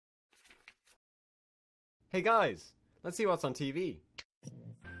Hey guys, let's see what's on TV.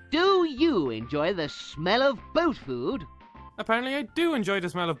 Do you enjoy the smell of boat food? Apparently I do enjoy the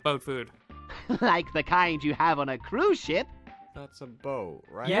smell of boat food. Like the kind you have on a cruise ship? That's a boat,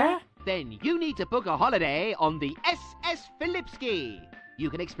 right? Yeah? Then you need to book a holiday on the SS Philipski. You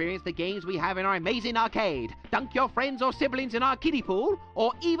can experience the games we have in our amazing arcade, dunk your friends or siblings in our kiddie pool,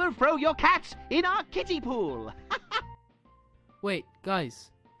 or even throw your cats in our kiddie pool. Wait,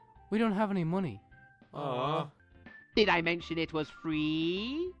 guys, we don't have any money. Aww. Did I mention it was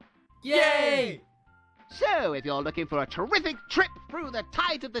free? Yay! So, if you're looking for a terrific trip through the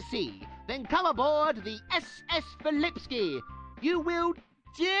tides of the sea, then come aboard the SS Philipski. You will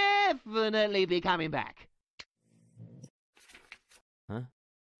definitely be coming back. Huh?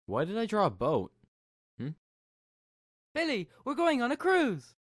 Why did I draw a boat? Billy, we're going on a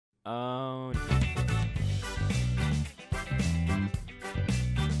cruise! Oh...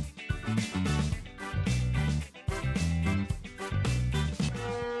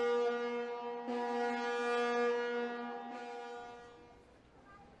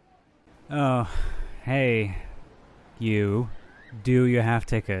 Oh, hey, you. Do you have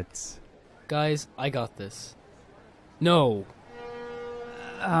tickets? Guys, I got this. No.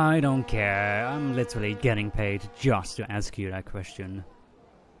 I don't care. I'm literally getting paid just to ask you that question.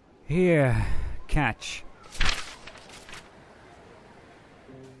 Here, catch.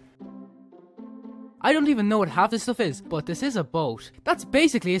 I don't even know what half this stuff is, but this is a boat. That's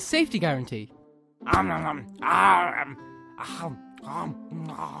basically a safety guarantee.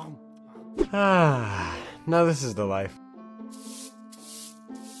 Ah, now this is the life.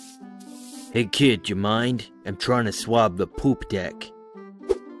 Hey kid, you mind? I'm trying to swab the poop deck.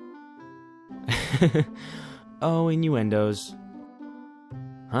 Oh, innuendos.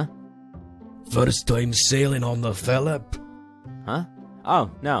 Huh? First time sailing on the Philip. Huh? Oh,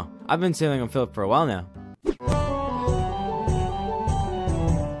 no. I've been sailing on Philip for a while now.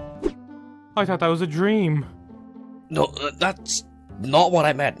 I thought that was a dream. No, that's not what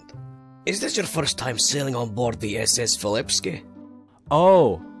I meant. Is this your first time sailing on board the SS Philipski?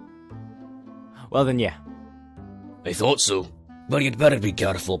 Oh. Well then, yeah. I thought so. But you'd better be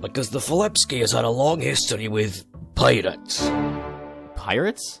careful, because the Philipski has had a long history with pirates.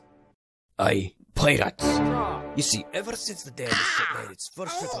 Pirates? Aye, pirates. You see, ever since the day the ship made its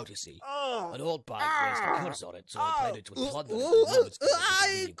first trip out to sea, an old bag placed a curse on it so the pirates would plunder it and blow its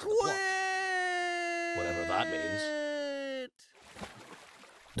I quit! Whatever that means.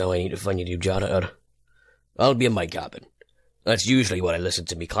 Now I need to find a new janitor. I'll be in my cabin. That's usually where I listen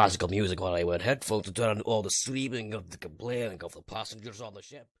to me classical music while I wear headphones to drown all the screaming of the complaining of the passengers on the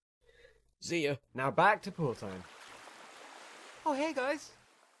ship. See ya. Now back to pool time. Oh, hey guys.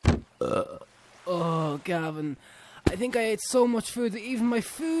 Oh, Gavin. I think I ate so much food that even my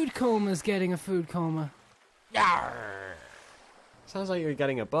food coma is getting a food coma. Yarr. Sounds like you're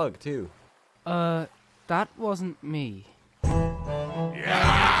getting a bug, too. That wasn't me.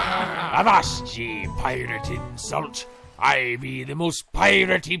 Avast ye, pirate insult! I be the most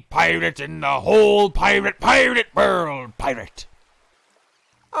piratey pirate in the whole pirate world, pirate!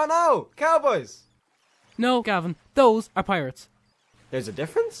 Oh no! Cowboys! No, Gavin, those are pirates. There's a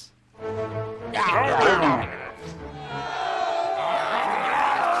difference?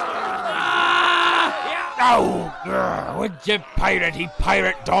 Oh, would you piratey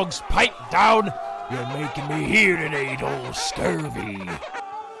pirate dogs pipe down? You're making me hear it, old scurvy.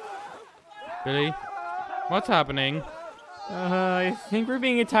 Billy? What's happening? I think we're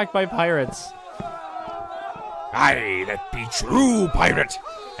being attacked by pirates. Aye, that be true, pirate.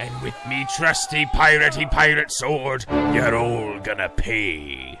 And with me trusty piratey pirate sword, you're all gonna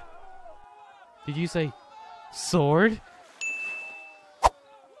pay. Did you say sword?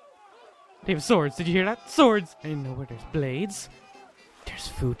 They have swords, did you hear that? Swords! I know where there's blades. There's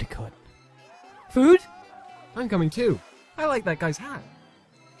food to cut. Food? I'm coming too. I like that guy's hat.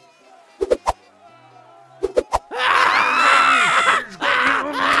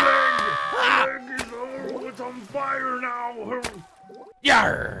 It's on fire now.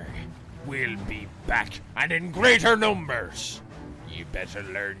 Yarr! We'll be back, and in greater numbers. You better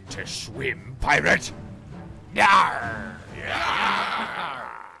learn to swim, pirate. Yarr! Yarr!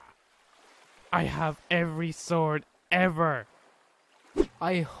 I have every sword ever.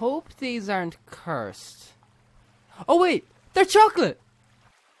 I hope these aren't cursed. Oh wait, they're chocolate!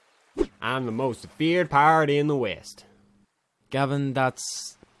 I'm the most feared pirate in the West. Gavin,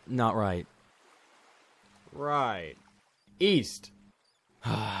 that's not right. Right. East.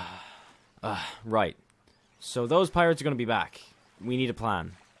 Right. So those pirates are gonna be back. We need a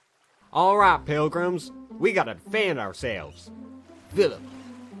plan. Alright, pilgrims. We gotta defend ourselves. Philip,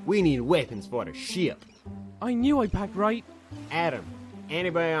 we need weapons for the ship. I knew I packed right. Adam,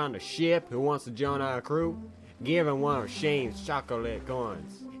 anybody on the ship who wants to join our crew? Give him one of Shane's chocolate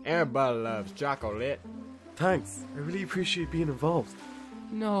coins. Everybody loves chocolate. Thanks. I really appreciate being involved.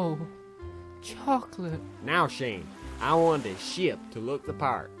 No. Chocolate. Now, Shane, I want this ship to look the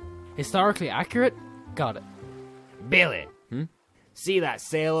part. Historically accurate? Got it. Billy! See that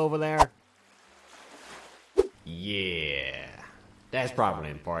sail over there? Yeah. That's probably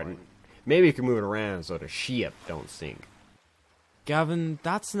important. Maybe you can move it around so the ship don't sink. Gavin,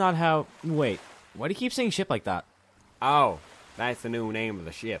 that's not how... Wait, why do you keep saying ship like that? Oh, that's the new name of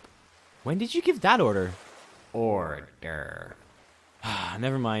the ship. When did you give that order? Order.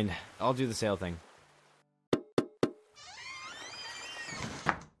 Never mind. I'll do the sail thing.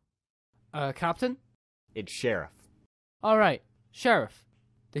 Captain? It's Sheriff. Alright, Sheriff.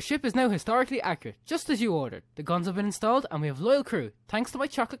 The ship is now historically accurate, just as you ordered. The guns have been installed, and we have loyal crew, thanks to my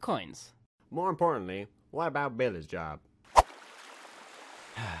chocolate coins. More importantly, what about Billy's job?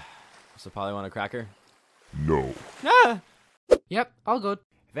 So Polly want a cracker? No. Yep, all good.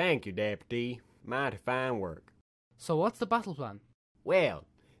 Thank you, Deputy. Mighty fine work. So what's the battle plan? Well,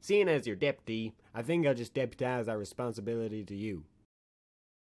 seeing as your deputy, I think I'll just deputize our responsibility to you.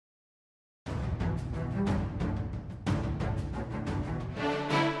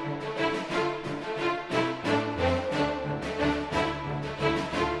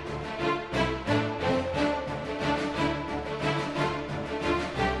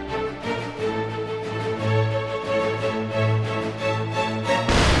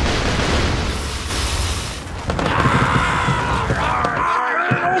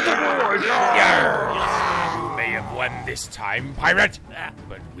 You may have won this time, pirate,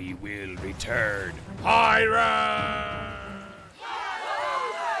 but we will return. Pirate!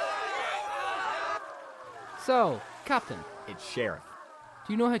 So, Captain, It's Sheriff.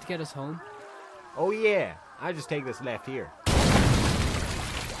 do you know how to get us home? Oh yeah, I just take this left here.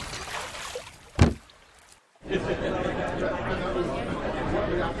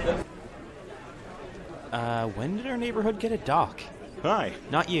 When did our neighborhood get a dock? Hi.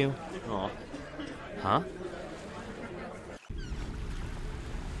 Not you. Aw. Huh?